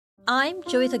I'm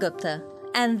Joeita Gupta,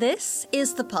 and this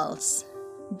is The Pulse.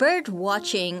 Bird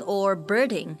watching or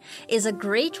birding is a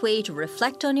great way to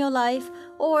reflect on your life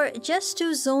or just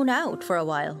to zone out for a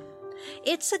while.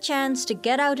 It's a chance to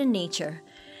get out in nature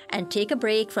and take a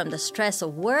break from the stress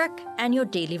of work and your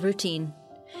daily routine.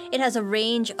 It has a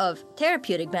range of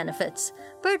therapeutic benefits.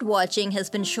 Bird watching has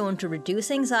been shown to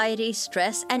reduce anxiety,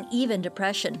 stress, and even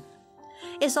depression.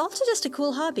 It's also just a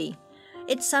cool hobby.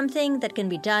 It's something that can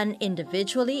be done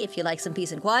individually if you like some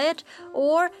peace and quiet,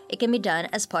 or it can be done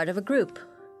as part of a group.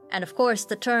 And of course,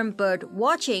 the term bird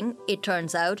watching, it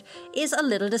turns out, is a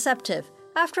little deceptive.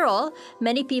 After all,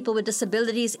 many people with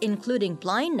disabilities, including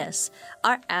blindness,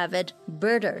 are avid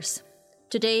birders.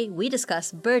 Today, we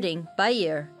discuss birding by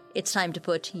ear. It's time to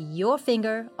put your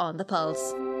finger on the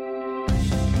pulse.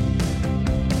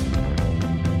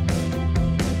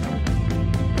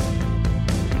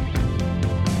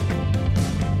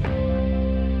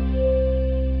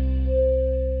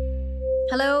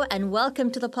 Hello and welcome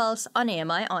to The Pulse on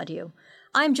AMI Audio.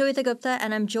 I'm Joeita Gupta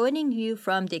and I'm joining you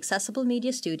from the Accessible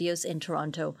Media Studios in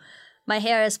Toronto. My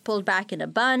hair is pulled back in a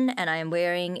bun and I am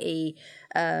wearing a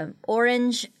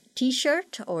orange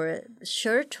t-shirt or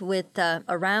shirt with a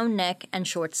round neck and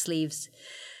short sleeves.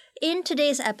 In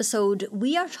today's episode,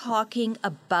 we are talking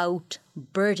about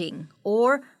birding,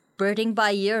 or birding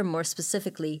by ear more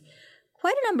specifically.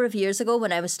 Quite a number of years ago,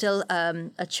 when I was still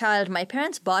a child, my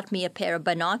parents bought me a pair of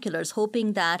binoculars,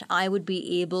 hoping that I would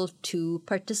be able to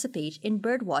participate in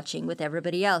bird watching with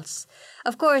everybody else.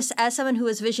 Of course, as someone who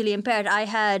is visually impaired, I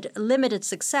had limited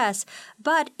success,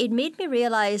 but it made me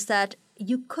realize that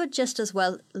you could just as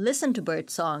well listen to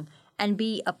birdsong and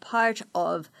be a part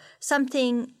of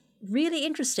something really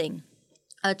interesting.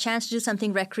 A chance to do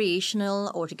something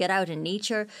recreational or to get out in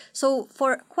nature. So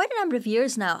for quite a number of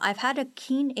years now, I've had a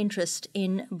keen interest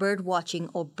in bird watching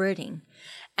or birding.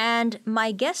 And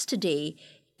my guest today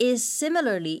is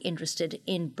similarly interested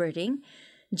in birding.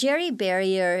 Jerry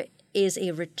Barrier is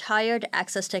a retired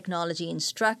access technology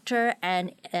instructor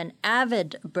and an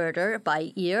avid birder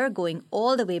by ear, going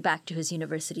all the way back to his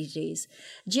university days.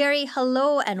 Jerry,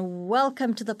 hello and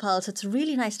welcome to The Pulse. It's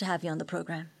really nice to have you on the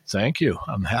program. Thank you.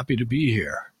 I'm happy to be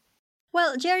here.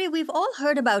 Well, Jerry, we've all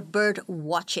heard about bird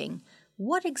watching.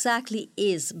 What exactly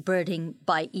is birding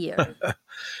by ear?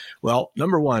 Well,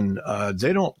 number one,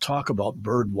 they don't talk about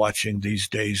bird watching these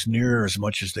days near as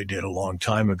much as they did a long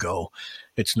time ago.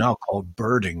 It's now called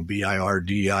birding,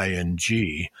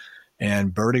 B-I-R-D-I-N-G.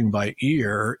 And birding by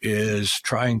ear is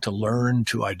trying to learn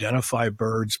to identify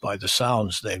birds by the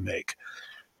sounds they make.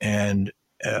 And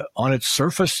on its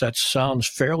surface, that sounds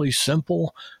fairly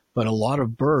simple, but a lot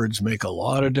of birds make a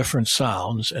lot of different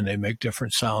sounds, and they make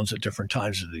different sounds at different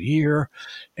times of the year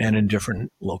and in different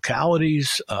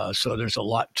localities. So there's a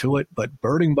lot to it. But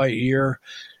birding by ear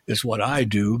is what I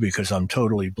do because I'm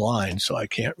totally blind, so I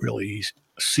can't really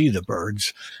see the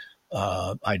birds.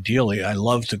 Ideally, I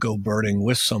love to go birding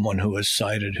with someone who is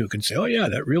sighted who can say, oh, yeah,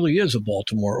 that really is a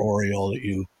Baltimore Oriole that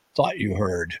you thought you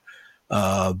heard.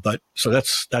 But so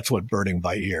that's what birding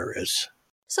by ear is.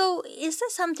 So is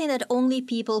this something that only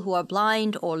people who are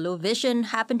blind or low vision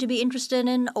happen to be interested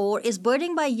in? Or is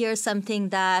birding by ear something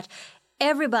that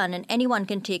everyone and anyone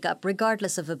can take up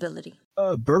regardless of ability?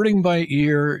 Birding by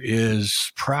ear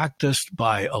is practiced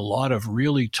by a lot of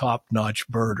really top-notch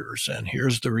birders. And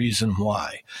here's the reason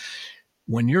why.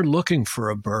 When you're looking for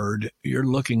a bird, you're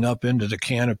looking up into the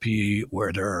canopy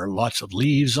where there are lots of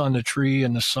leaves on the tree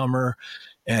in the summer.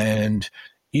 And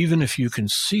even if you can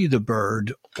see the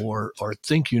bird or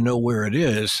think you know where it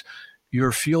is,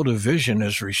 your field of vision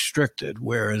is restricted,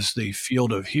 whereas the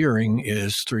field of hearing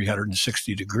is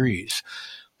 360 degrees.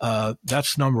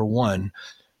 That's number one.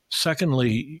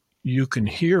 Secondly, you can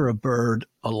hear a bird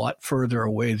a lot further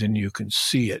away than you can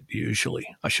see it usually.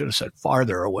 I should have said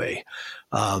farther away.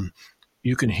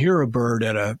 You can hear a bird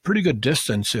at a pretty good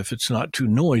distance if it's not too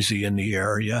noisy in the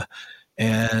area.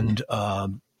 And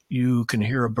you can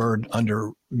hear a bird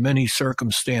under many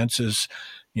circumstances.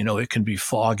 You know, it can be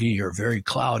foggy or very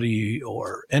cloudy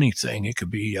or anything. It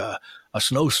could be a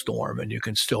snowstorm and you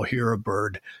can still hear a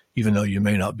bird even though you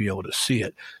may not be able to see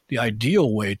it. The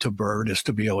ideal way to bird is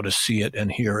to be able to see it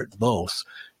and hear it both.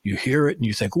 You hear it and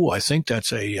you think, oh, I think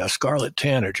that's a scarlet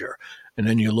tanager. And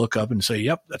then you look up and say,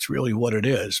 yep, that's really what it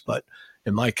is. But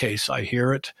in my case, I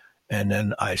hear it and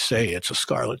then I say it's a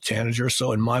scarlet tanager.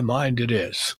 So in my mind, it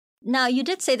is. Now, you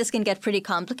did say this can get pretty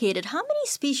complicated. How many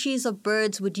species of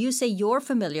birds would you say you're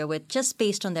familiar with just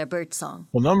based on their bird song?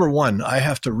 Well, number one, I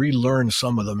have to relearn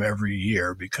some of them every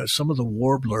year because some of the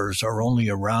warblers are only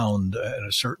around at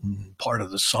a certain part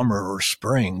of the summer or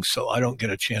spring, so I don't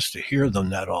get a chance to hear them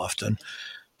that often.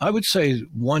 I would say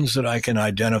ones that I can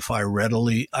identify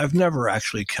readily. I've never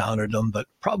actually counted them, but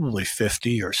probably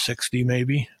 50 or 60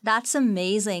 maybe. That's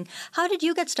amazing. How did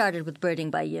you get started with birding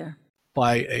by ear?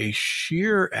 By a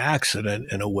sheer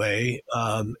accident, in a way.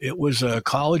 It was a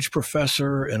college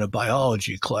professor in a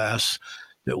biology class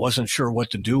that wasn't sure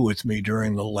what to do with me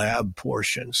during the lab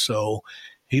portion. So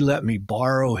he let me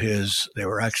borrow they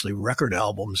were actually record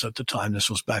albums at the time. This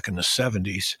was back in the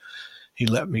 70s. He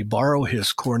let me borrow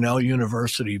his Cornell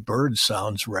University bird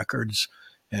sounds records,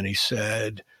 and he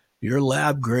said, your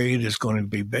lab grade is going to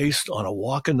be based on a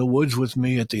walk in the woods with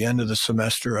me at the end of the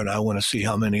semester, and I want to see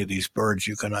how many of these birds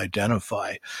you can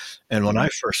identify. And when I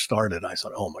first started, I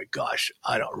thought, oh my gosh,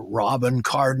 robin,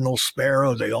 cardinal,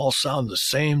 sparrow, they all sound the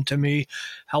same to me.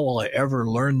 How will I ever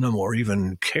learn them or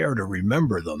even care to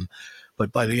remember them?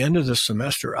 But by the end of the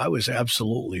semester, I was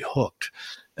absolutely hooked.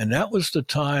 And that was the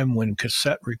time when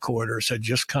cassette recorders had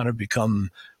just kind of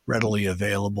become readily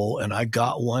available. And I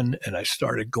got one and I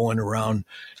started going around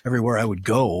everywhere I would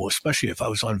go, especially if I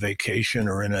was on vacation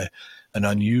or in an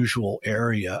unusual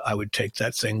area. I would take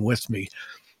that thing with me.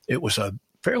 It was a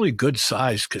fairly good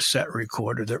sized cassette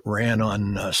recorder that ran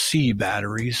on C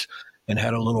batteries and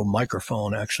had a little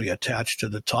microphone actually attached to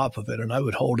the top of it. And I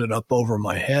would hold it up over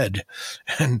my head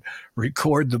and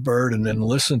record the bird and then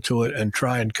listen to it and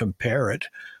try and compare it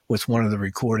with one of the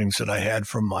recordings that I had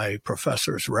from my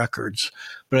professor's records.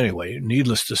 But anyway,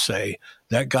 needless to say,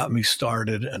 that got me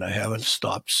started and I haven't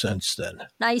stopped since then.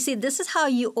 Now, you see, this is how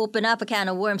you open up a can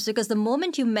of worms, because the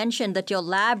moment you mentioned that your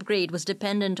lab grade was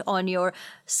dependent on your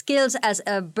skills as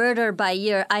a birder by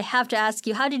ear, I have to ask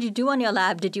you, how did you do on your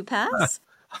lab? Did you pass?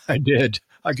 I did.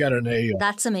 I got an A.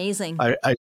 That's amazing.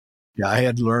 I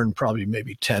had learned probably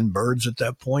maybe 10 birds at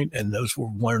that point, and those were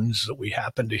ones that we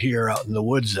happened to hear out in the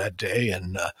woods that day.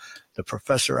 And the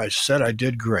professor, I said I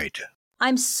did great.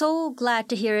 I'm so glad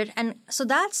to hear it. And so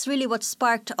that's really what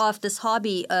sparked off this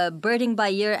hobby, birding by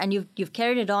ear, and you've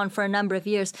carried it on for a number of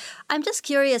years. I'm just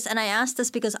curious, and I ask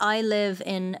this because I live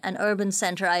in an urban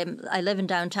center. I live in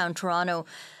downtown Toronto.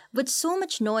 With so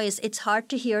much noise, it's hard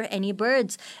to hear any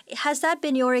birds. Has that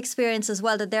been your experience as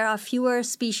well, that there are fewer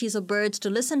species of birds to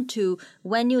listen to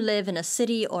when you live in a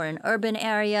city or an urban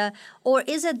area? Or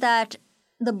is it that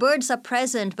the birds are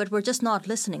present, but we're just not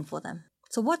listening for them?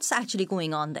 So what's actually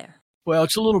going on there? Well,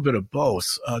 it's a little bit of both.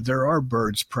 There are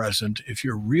birds present. If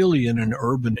you're really in an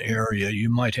urban area, you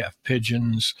might have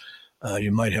pigeons,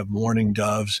 you might have mourning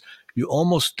doves. You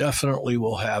almost definitely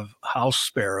will have house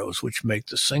sparrows, which make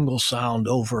the single sound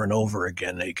over and over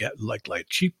again. They get like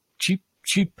cheep, cheep,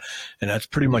 cheep, and that's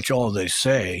pretty much all they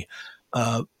say.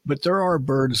 But there are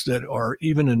birds that are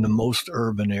even in the most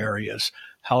urban areas.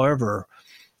 However,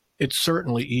 it's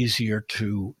certainly easier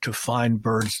to find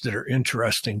birds that are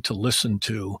interesting to listen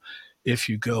to if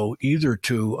you go either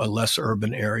to a less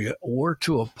urban area or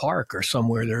to a park or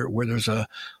somewhere there where there's a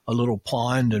little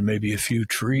pond and maybe a few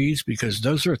trees, because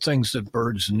those are things that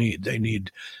birds need. They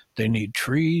need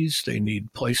trees, they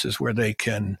need places where they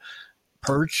can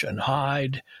perch and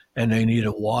hide, and they need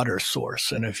a water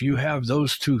source. And if you have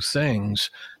those two things,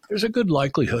 there's a good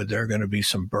likelihood there are going to be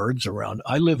some birds around.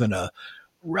 I live in a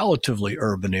relatively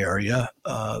urban area,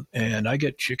 and I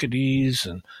get chickadees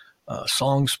and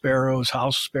song sparrows,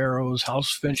 house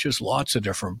finches, lots of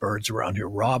different birds around here,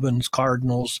 robins,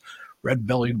 cardinals,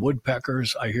 red-bellied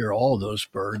woodpeckers. I hear all those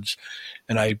birds,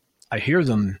 and I hear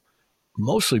them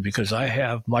mostly because I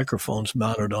have microphones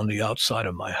mounted on the outside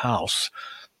of my house,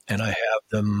 and I have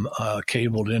them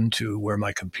cabled into where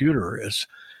my computer is,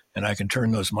 and I can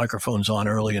turn those microphones on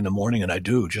early in the morning, and I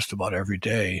do just about every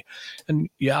day. And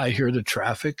yeah, I hear the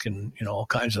traffic and all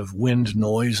kinds of wind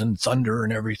noise and thunder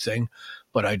and everything,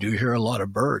 but I do hear a lot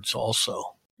of birds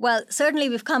also. Well, certainly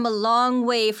we've come a long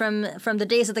way from the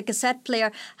days of the cassette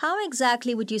player. How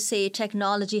exactly would you say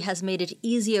technology has made it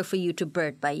easier for you to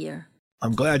bird by ear?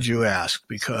 I'm glad you asked,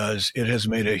 because it has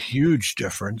made a huge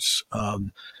difference.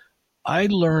 I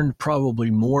learned probably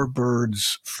more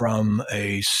birds from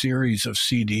a series of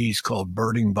CDs called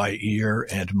Birding by Ear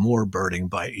and More Birding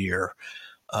by Ear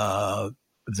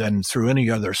than through any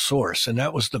other source. And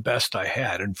that was the best I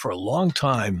had. And for a long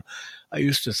time, I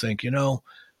used to think,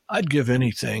 I'd give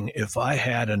anything if I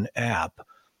had an app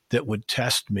that would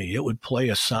test me. It would play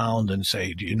a sound and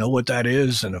say, do you know what that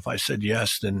is? And if I said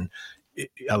yes, then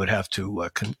I would have to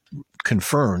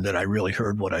confirm that I really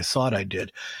heard what I thought I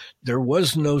did. There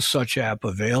was no such app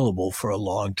available for a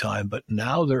long time, but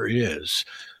now there is.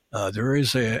 There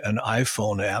is an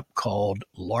iPhone app called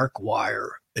Larkwire.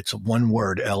 It's one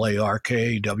word, Larkwire.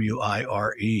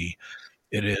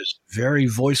 It is very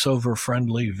voiceover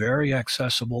friendly, very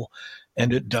accessible,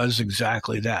 and it does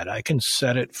exactly that. I can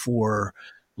set it for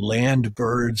land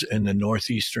birds in the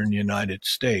northeastern United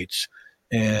States,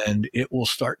 and it will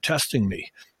start testing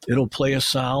me. It'll play a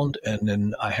sound, and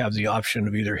then I have the option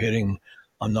of either hitting,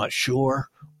 I'm not sure,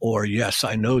 or yes,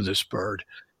 I know this bird.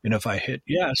 And if I hit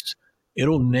yes,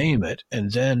 it'll name it,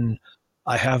 and then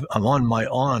I'm on my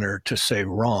honor to say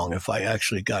wrong if I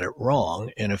actually got it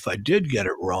wrong. And if I did get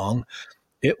it wrong,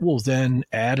 it will then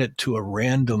add it to a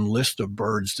random list of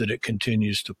birds that it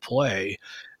continues to play.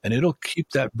 And it'll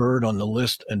keep that bird on the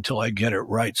list until I get it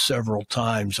right several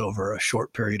times over a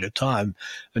short period of time.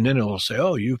 And then it'll say,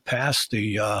 oh, you've passed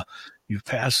the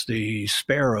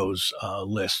sparrows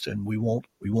list, and we won't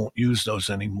use those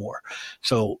anymore.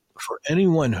 So for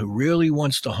anyone who really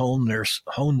wants to hone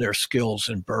their skills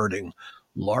in birding,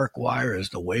 Larkwire is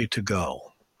the way to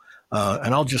go.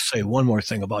 And I'll just say one more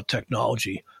thing about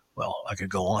technology. Well, I could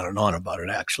go on and on about it,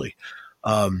 actually.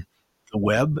 The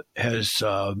web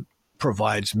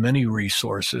provides many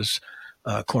resources.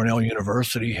 Cornell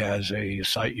University has a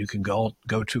site you can go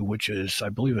to, which is, I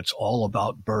believe it's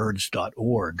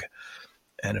allaboutbirds.org.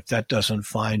 And if that doesn't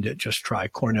find it, just try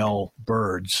Cornell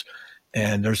Birds.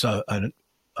 And there's a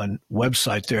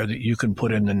website there that you can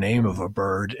put in the name of a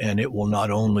bird, and it will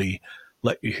not only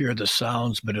let you hear the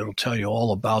sounds, but it'll tell you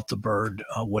all about the bird,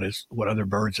 what other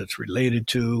birds it's related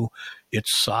to,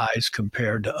 its size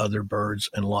compared to other birds,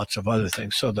 and lots of other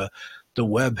things. So the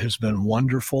web has been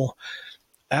wonderful.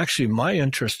 Actually, my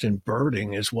interest in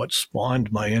birding is what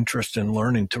spawned my interest in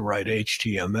learning to write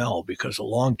HTML, because a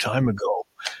long time ago,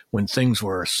 when things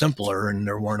were simpler and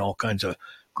there weren't all kinds of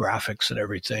graphics and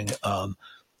everything,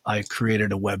 I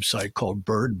created a website called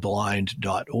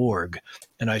birdblind.org,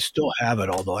 and I still have it,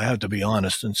 although I have to be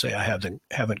honest and say I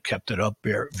haven't kept it up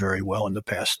very well in the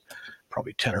past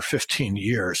probably 10 or 15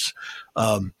 years.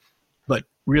 But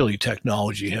really,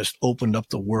 technology has opened up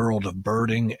the world of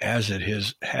birding as it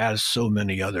has so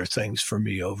many other things for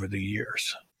me over the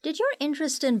years. Did your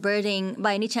interest in birding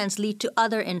by any chance lead to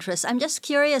other interests? I'm just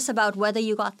curious about whether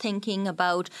you got thinking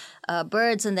about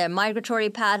birds and their migratory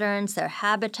patterns, their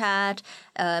habitat.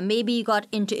 Maybe you got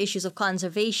into issues of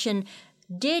conservation.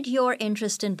 Did your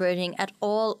interest in birding at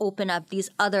all open up these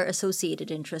other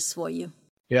associated interests for you?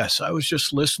 Yes, I was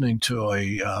just listening to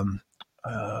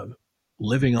a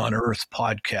Living on Earth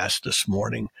podcast this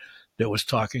morning that was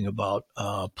talking about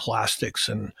plastics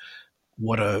and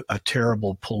what a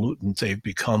terrible pollutant they've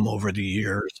become over the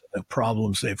years, the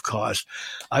problems they've caused.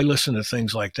 I listen to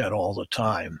things like that all the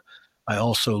time. I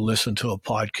also listen to a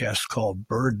podcast called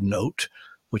Bird Note,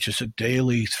 which is a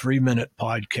daily 3-minute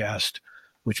podcast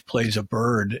which plays a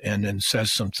bird and then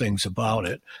says some things about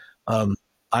it.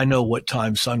 I know what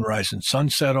time sunrise and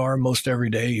sunset are most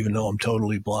every day, even though I'm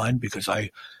totally blind, because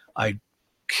I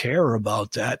care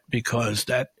about that, because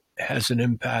that has an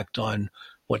impact on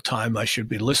what time I should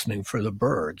be listening for the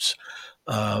birds.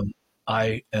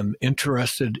 I am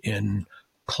interested in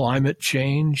climate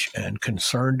change and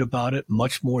concerned about it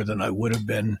much more than I would have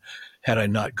been had I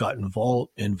not got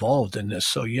involved in this.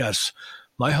 So yes,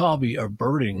 my hobby of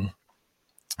birding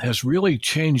has really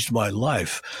changed my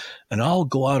life. And I'll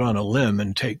go out on a limb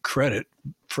and take credit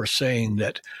for saying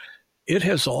that it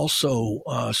has also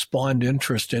spawned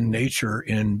interest in nature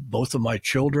in both of my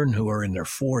children, who are in their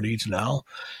 40s now,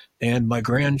 and my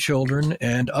grandchildren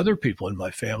and other people in my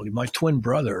family. My twin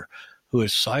brother, who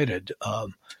is sighted,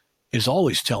 is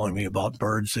always telling me about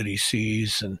birds that he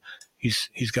sees, and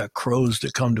he's got crows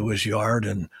that come to his yard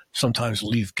and sometimes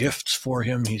leave gifts for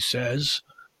him, he says.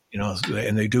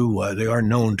 And they are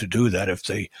known to do that.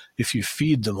 If you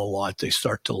feed them a lot, they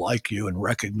start to like you and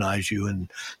recognize you. And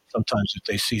sometimes if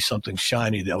they see something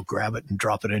shiny, they'll grab it and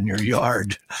drop it in your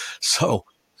yard. So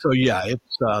yeah,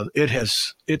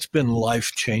 it's been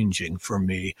life-changing for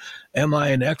me. Am I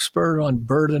an expert on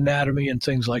bird anatomy and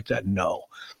things like that? No.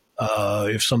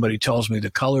 If somebody tells me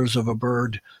the colors of a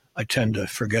bird, I tend to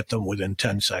forget them within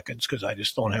 10 seconds because I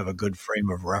just don't have a good frame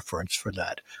of reference for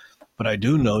that. But I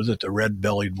do know that the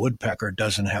red-bellied woodpecker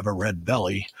doesn't have a red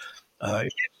belly. It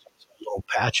has a little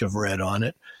patch of red on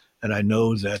it. And I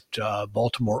know that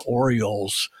Baltimore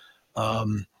Orioles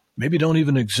maybe don't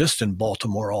even exist in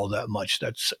Baltimore all that much.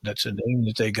 That's a name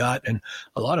that they got. And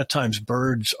a lot of times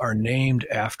birds are named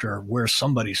after where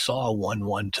somebody saw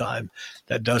one time.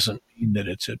 That doesn't mean that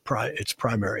it's its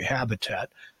primary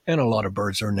habitat. And a lot of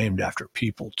birds are named after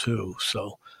people too.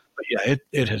 So, but yeah,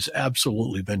 it has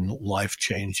absolutely been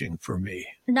life-changing for me.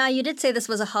 Now, you did say this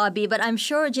was a hobby, but I'm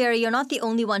sure, Jerry, you're not the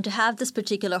only one to have this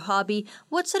particular hobby.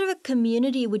 What sort of a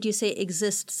community would you say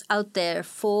exists out there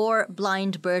for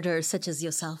blind birders such as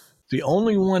yourself? The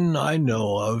only one I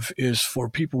know of is for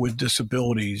people with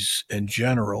disabilities in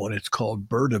general, and it's called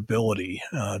Birdability.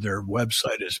 Their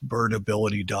website is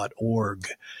birdability.org.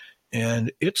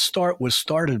 And was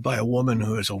started by a woman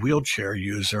who is a wheelchair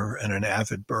user and an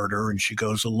avid birder, and she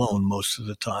goes alone most of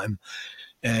the time.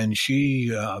 And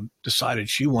she decided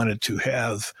she wanted to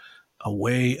have a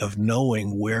way of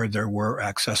knowing where there were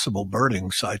accessible birding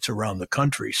sites around the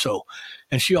country. So,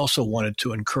 and she also wanted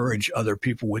to encourage other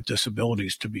people with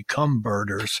disabilities to become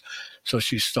birders. So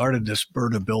she started this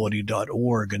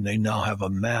birdability.org, and they now have a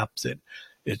map that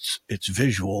it's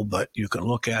visual, but you can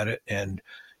look at it, and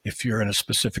if you're in a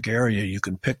specific area, you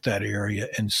can pick that area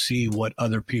and see what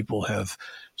other people have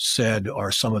said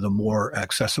are some of the more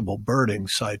accessible birding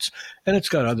sites. And it's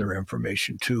got other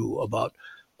information too about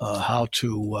how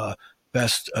to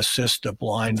best assist a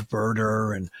blind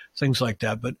birder and things like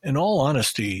that. But in all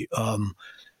honesty,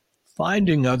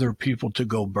 finding other people to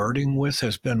go birding with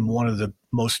has been one of the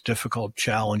most difficult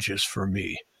challenges for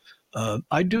me.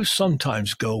 I do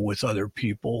sometimes go with other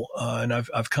people, and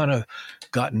I've kind of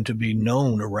gotten to be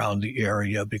known around the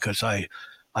area because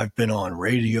I've been on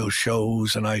radio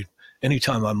shows, and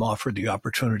anytime I'm offered the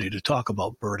opportunity to talk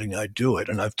about birding, I do it.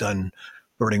 And I've done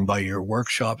birding by ear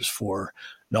workshops for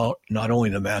not only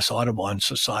the Mass Audubon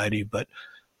Society, but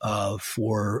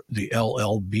for the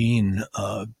L.L. Bean.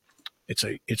 It's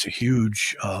a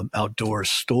huge outdoor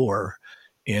store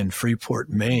in Freeport,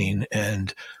 Maine,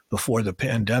 and before the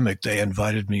pandemic, they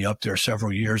invited me up there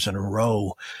several years in a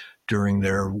row during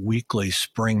their weekly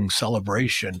spring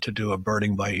celebration to do a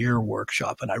birding by ear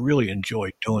workshop, and I really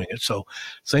enjoyed doing it. So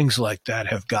things like that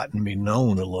have gotten me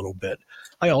known a little bit.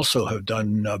 I also have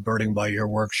done birding by ear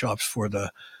workshops for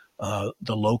the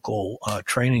local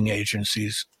training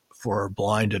agencies for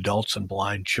blind adults and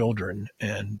blind children,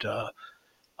 and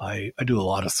I do a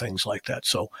lot of things like that.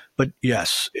 So, but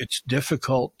yes, it's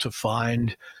difficult to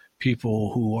find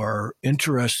people who are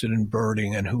interested in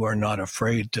birding and who are not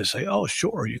afraid to say, "Oh,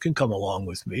 sure, you can come along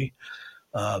with me."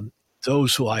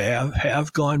 Those who I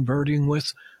have gone birding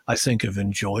with, I think have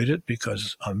enjoyed it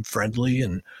because I'm friendly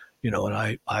and and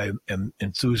I am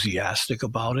enthusiastic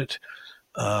about it.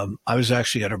 I was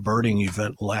actually at a birding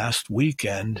event last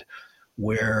weekend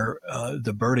where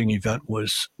the birding event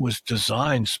was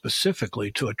designed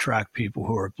specifically to attract people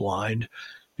who are blind,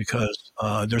 because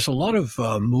there's a lot of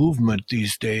movement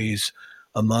these days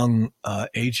among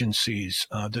agencies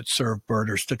that serve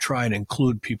birders to try and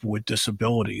include people with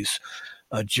disabilities,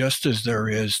 just as there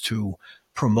is to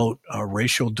promote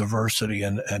racial diversity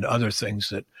and other things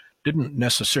that didn't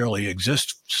necessarily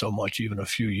exist so much even a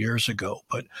few years ago.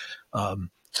 But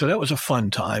so that was a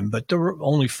fun time, but there were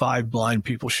only 5 blind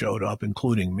people showed up,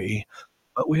 including me.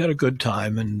 But we had a good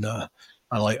time, and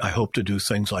I hope to do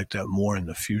things like that more in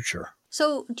the future.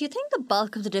 So do you think the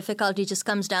bulk of the difficulty just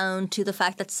comes down to the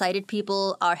fact that sighted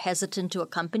people are hesitant to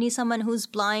accompany someone who's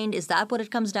blind? Is that what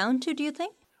it comes down to, do you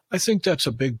think? I think that's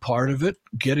a big part of it.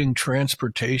 Getting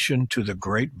transportation to the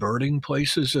great birding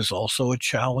places is also a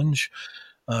challenge.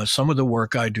 Some of the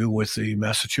work I do with the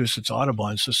Massachusetts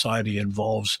Audubon Society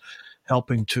involves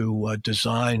helping to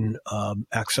design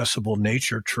accessible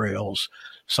nature trails.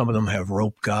 Some of them have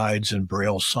rope guides and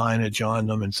braille signage on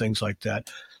them and things like that,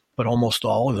 but almost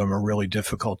all of them are really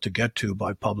difficult to get to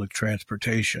by public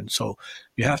transportation. So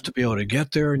you have to be able to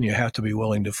get there, and you have to be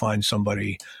willing to find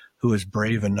somebody who is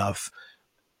brave enough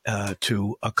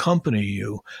to accompany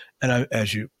you. And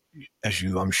as you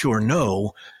I'm sure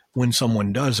know, when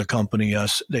someone does accompany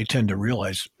us, they tend to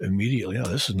realize immediately, oh,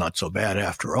 this is not so bad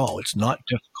after all. It's not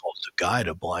difficult to guide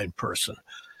a blind person.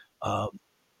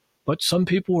 But some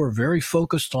people are very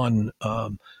focused on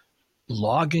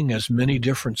logging as many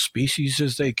different species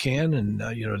as they can. And,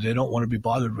 they don't want to be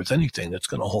bothered with anything that's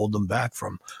going to hold them back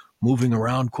from moving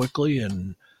around quickly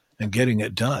and getting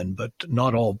it done. But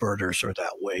not all birders are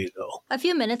that way, though. A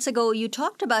few minutes ago, you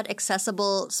talked about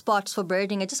accessible spots for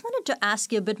birding. I just wanted to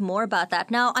ask you a bit more about that.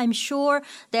 Now, I'm sure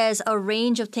there's a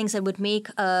range of things that would make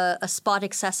a spot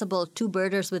accessible to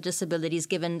birders with disabilities,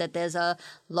 given that there's a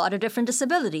lot of different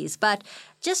disabilities. But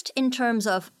just in terms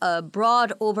of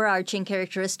broad overarching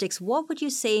characteristics, what would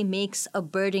you say makes a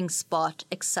birding spot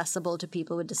accessible to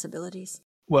people with disabilities?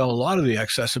 Well, a lot of the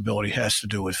accessibility has to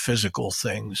do with physical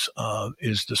things.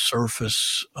 Is the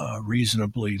surface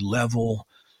reasonably level?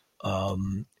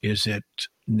 Is it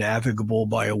navigable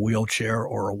by a wheelchair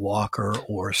or a walker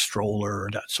or a stroller,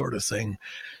 that sort of thing?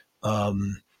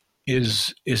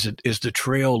 Is the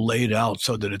trail laid out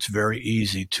so that it's very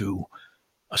easy to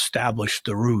establish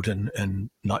the route and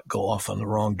not go off on the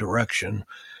wrong direction?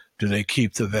 Do they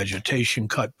keep the vegetation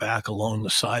cut back along the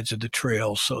sides of the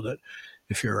trail so that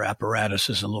if your apparatus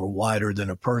is a little wider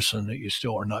than a person, that you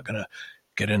still are not going to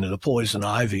get into the poison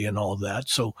ivy and all that.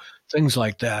 So things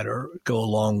like that go a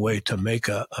long way to make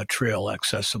a trail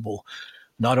accessible.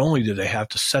 Not only do they have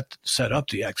to set up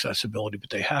the accessibility, but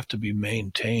they have to be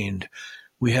maintained.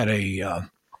 We had a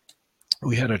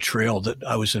trail that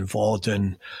I was involved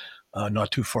in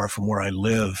not too far from where I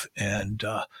live, and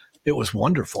it was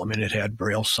wonderful. I mean, it had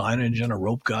Braille signage and a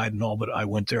rope guide and all, but I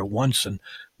went there once and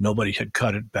nobody had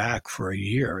cut it back for a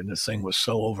year, and the thing was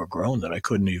so overgrown that I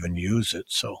couldn't even use it.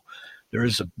 So there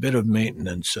is a bit of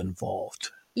maintenance involved.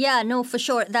 Yeah, no, for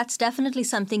sure. That's definitely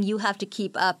something you have to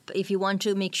keep up if you want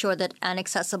to make sure that an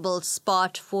accessible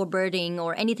spot for birding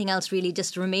or anything else really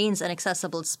just remains an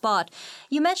accessible spot.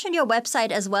 You mentioned your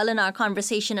website as well in our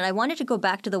conversation, and I wanted to go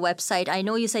back to the website. I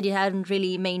know you said you hadn't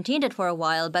really maintained it for a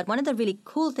while, but one of the really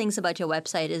cool things about your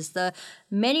website is the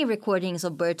many recordings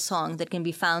of birdsong that can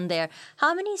be found there.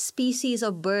 How many species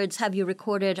of birds have you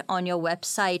recorded on your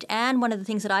website? And one of the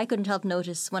things that I couldn't help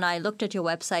notice when I looked at your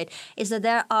website is that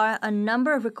there are a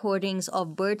number of recordings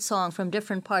of birdsong from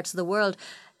different parts of the world.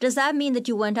 Does that mean that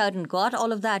you went out and got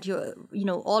all of that,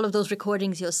 all of those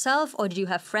recordings yourself, or did you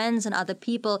have friends and other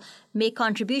people make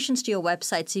contributions to your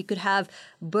website so you could have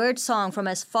birdsong from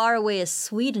as far away as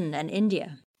Sweden and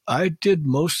India? I did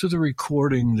most of the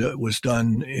recording that was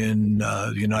done in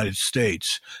the United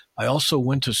States. I also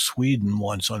went to Sweden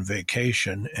once on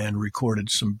vacation and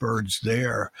recorded some birds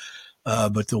there.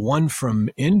 But the one from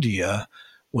India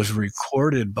was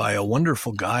recorded by a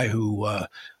wonderful guy who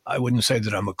I wouldn't say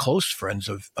that I'm a close friend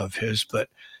of his, but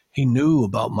he knew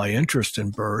about my interest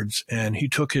in birds, and he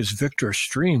took his Victor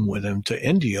Stream with him to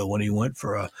India when he went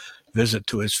for a visit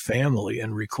to his family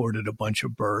and recorded a bunch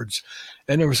of birds.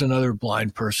 And there was another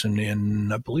blind person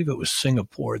in, I believe it was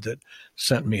Singapore, that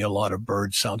sent me a lot of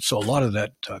bird sounds. So a lot of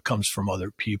that comes from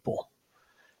other people.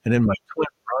 And then my twin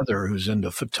brother, who's into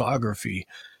photography,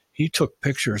 he took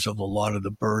pictures of a lot of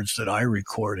the birds that I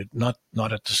recorded, not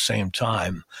at the same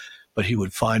time, but he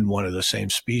would find one of the same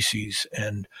species.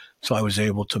 And so I was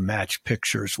able to match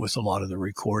pictures with a lot of the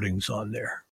recordings on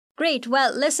there. Great.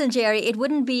 Well, listen, Jerry, it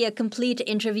wouldn't be a complete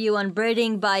interview on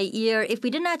birding by ear if we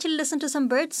didn't actually listen to some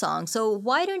bird song. So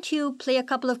why don't you play a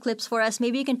couple of clips for us?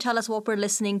 Maybe you can tell us what we're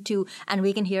listening to and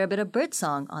we can hear a bit of bird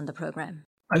song on the program.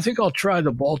 I think I'll try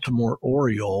the Baltimore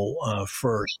Oriole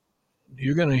first.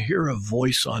 You're going to hear a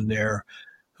voice on there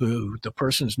who the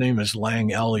person's name is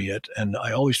Lang Elliott, and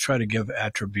I always try to give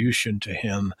attribution to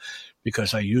him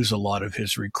because I use a lot of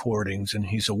his recordings, and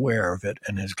he's aware of it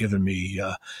and has given me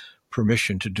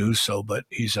permission to do so. But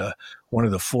he's one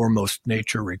of the foremost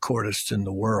nature recordists in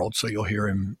the world, so you'll hear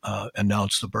him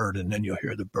announce the bird, and then you'll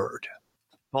hear the bird.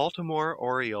 Baltimore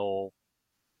Oriole.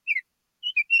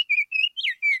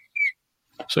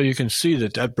 So you can see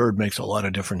that bird makes a lot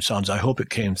of different sounds. I hope it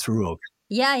came through okay.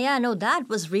 Yeah, no, that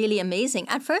was really amazing.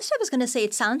 At first I was going to say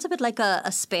it sounds a bit like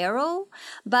a sparrow,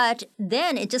 but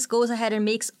then it just goes ahead and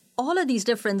makes all of these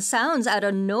different sounds out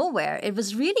of nowhere. It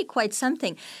was really quite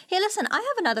something. Hey, listen, I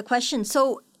have another question.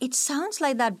 So it sounds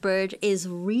like that bird is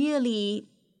really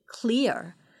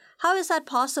clear. How is that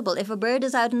possible? If a bird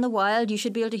is out in the wild, you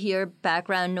should be able to hear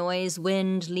background noise,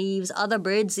 wind, leaves, other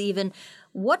birds even.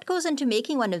 What goes into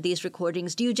making one of these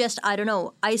recordings? Do you just,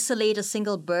 isolate a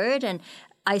single bird and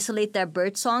isolate their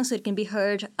bird song so it can be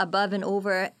heard above and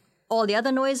over all the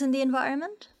other noise in the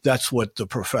environment? That's what the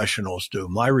professionals do.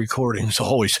 My recordings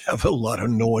always have a lot of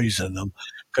noise in them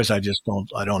because I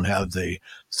don't have the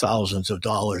thousands of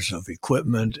dollars of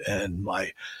equipment, and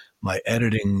my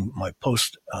editing, my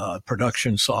post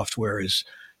production software is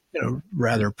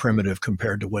rather primitive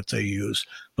compared to what they use.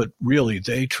 But really,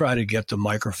 they try to get the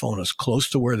microphone as close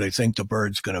to where they think the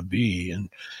bird's going to be. And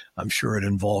I'm sure it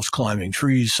involves climbing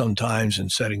trees sometimes and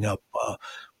setting up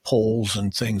poles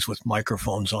and things with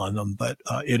microphones on them. But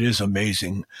it is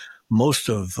amazing. Most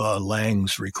of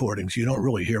Lang's recordings, you don't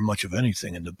really hear much of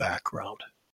anything in the background.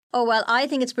 Oh, well, I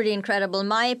think it's pretty incredible.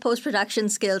 My post-production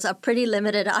skills are pretty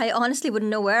limited. I honestly wouldn't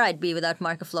know where I'd be without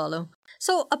Mark Aflalo.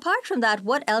 So apart from that,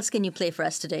 what else can you play for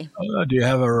us today? Do you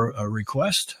have a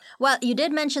request? Well, you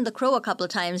did mention the crow a couple of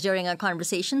times during our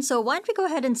conversation, so why don't we go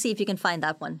ahead and see if you can find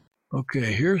that one?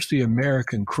 Okay, here's the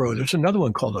American crow. There's another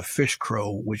one called a fish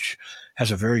crow, which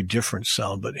has a very different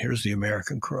sound, but here's the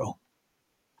American crow.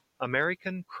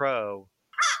 American crow.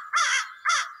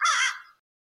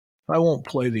 I won't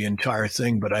play the entire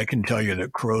thing, but I can tell you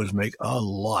that crows make a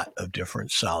lot of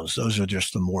different sounds. Those are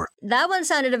just the more... That one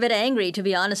sounded a bit angry, to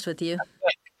be honest with you.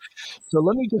 So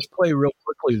let me just play real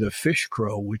quickly the fish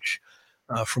crow, which,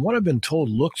 from what I've been told,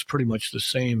 looks pretty much the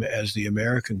same as the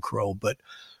American crow, but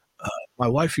my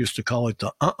wife used to call it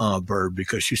the bird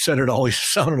because she said it always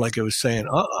sounded like it was saying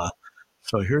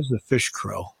So here's the fish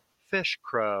crow. Fish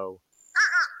crow.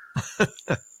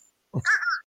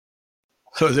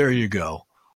 So there you go.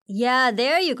 Yeah,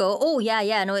 there you go. Oh,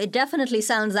 yeah. No, it definitely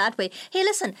sounds that way. Hey,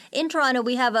 listen, in Toronto,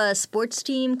 we have a sports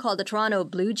team called the Toronto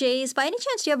Blue Jays. By any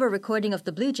chance, do you have a recording of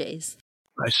the Blue Jays?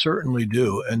 I certainly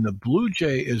do. And the blue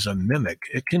jay is a mimic.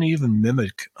 It can even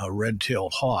mimic a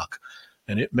red-tailed hawk,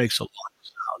 and it makes a lot of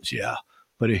sounds, yeah.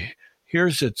 But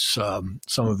here's its some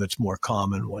of its more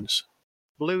common ones.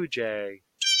 Blue jay.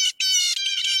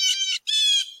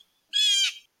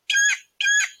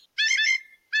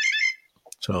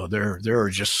 So there are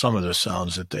just some of the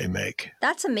sounds that they make.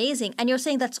 That's amazing. And you're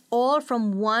saying that's all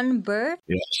from one bird?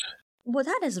 Yes. Well,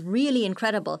 that is really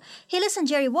incredible. Hey, listen,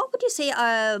 Jerry, what would you say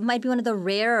might be one of the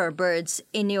rarer birds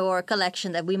in your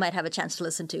collection that we might have a chance to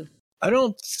listen to? I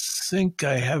don't think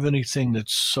I have anything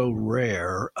that's so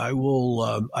rare. I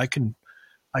will. I can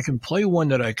play one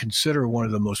that I consider one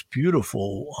of the most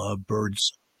beautiful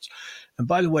birds. And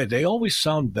by the way, they always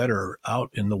sound better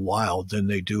out in the wild than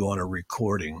they do on a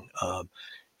recording.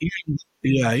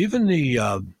 Even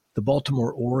the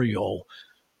Baltimore Oriole.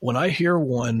 When I hear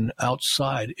one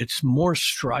outside, it's more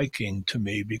striking to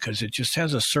me because it just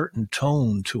has a certain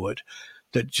tone to it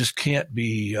that just can't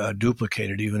be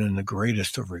duplicated even in the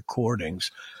greatest of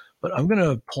recordings. But I'm going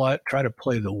to try to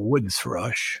play the wood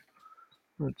thrush.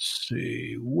 Let's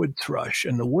see, wood thrush.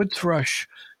 And the wood thrush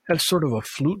has sort of a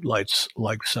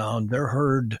flute-like sound. They're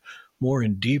heard more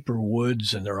in deeper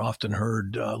woods, and they're often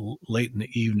heard late in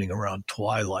the evening around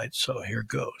twilight. So here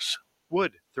goes.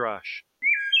 Wood thrush.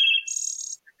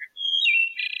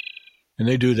 And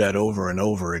they do that over and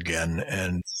over again.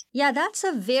 And yeah, that's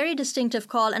a very distinctive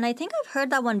call. And I think I've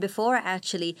heard that one before,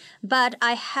 actually. But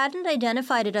I hadn't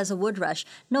identified it as a wood thrush.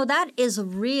 No, that is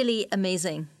really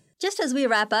amazing. Just as we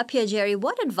wrap up here, Jerry,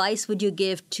 what advice would you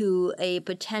give to a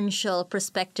potential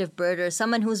prospective birder,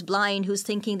 someone who's blind, who's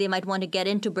thinking they might want to get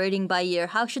into birding by ear?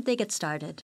 How should they get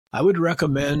started? I would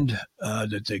recommend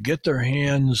that they get their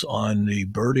hands on the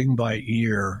Birding by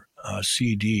Ear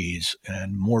CDs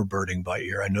and more Birding by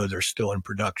Ear. I know they're still in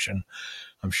production.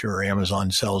 I'm sure Amazon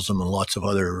sells them and lots of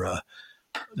other,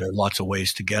 there are lots of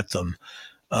ways to get them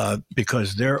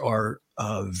because there are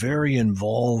very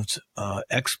involved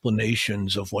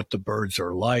explanations of what the birds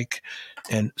are like.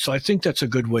 And so I think that's a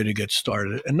good way to get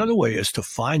started. Another way is to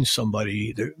find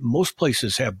somebody. Most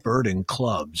places have birding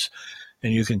clubs,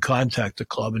 and you can contact the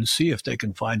club and see if they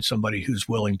can find somebody who's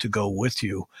willing to go with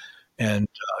you and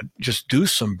just do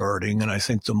some birding. And I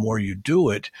think the more you do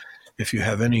it, if you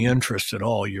have any interest at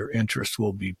all, your interest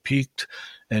will be piqued,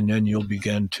 and then you'll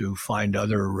begin to find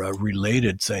other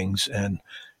related things. And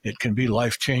it can be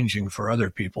life-changing for other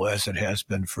people as it has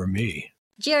been for me.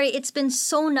 Jerry, it's been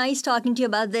so nice talking to you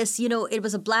about this. You know, it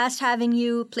was a blast having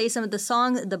you play some of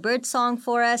the bird song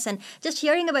for us, and just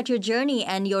hearing about your journey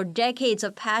and your decades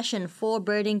of passion for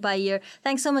birding by ear.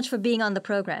 Thanks so much for being on the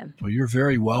program. Well, you're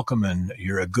very welcome, and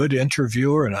you're a good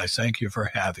interviewer, and I thank you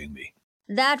for having me.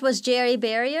 That was Jerry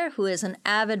Barrier, who is an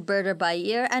avid birder by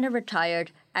ear and a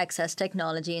retired access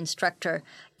technology instructor.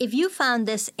 If you found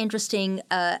this interesting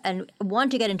and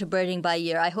want to get into birding by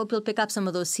ear, I hope you'll pick up some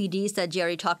of those CDs that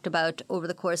Jerry talked about over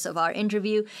the course of our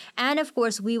interview. And of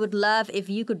course, we would love if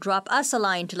you could drop us a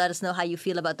line to let us know how you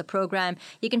feel about the program.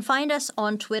 You can find us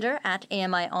on Twitter at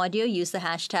AMI Audio. Use the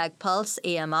hashtag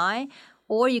PulseAMI.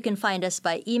 Or you can find us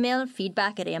by email,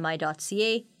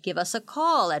 feedback@ami.ca. Give us a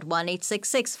call at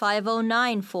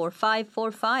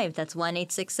 1-866-509-4545. That's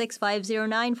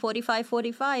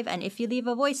 1-866-509-4545. And if you leave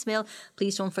a voicemail,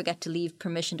 please don't forget to leave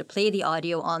permission to play the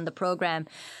audio on the program.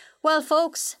 Well,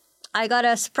 folks, I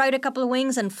gotta sprout a couple of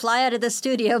wings and fly out of the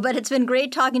studio, but it's been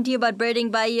great talking to you about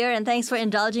birding by ear, and thanks for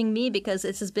indulging me because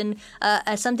this has been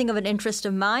something of an interest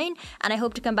of mine, and I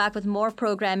hope to come back with more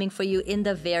programming for you in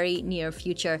the very near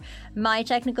future.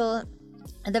 The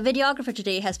videographer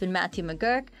today has been Matthew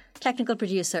McGurk. Technical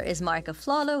producer is Mark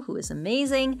Aflalo, who is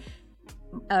amazing.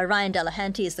 Ryan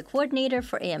Delahanty is the coordinator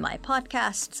for AMI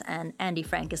Podcasts, and Andy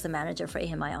Frank is the manager for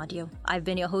AMI Audio. I've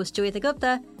been your host, Joyita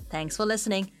Gupta. Thanks for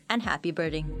listening, and happy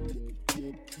birding.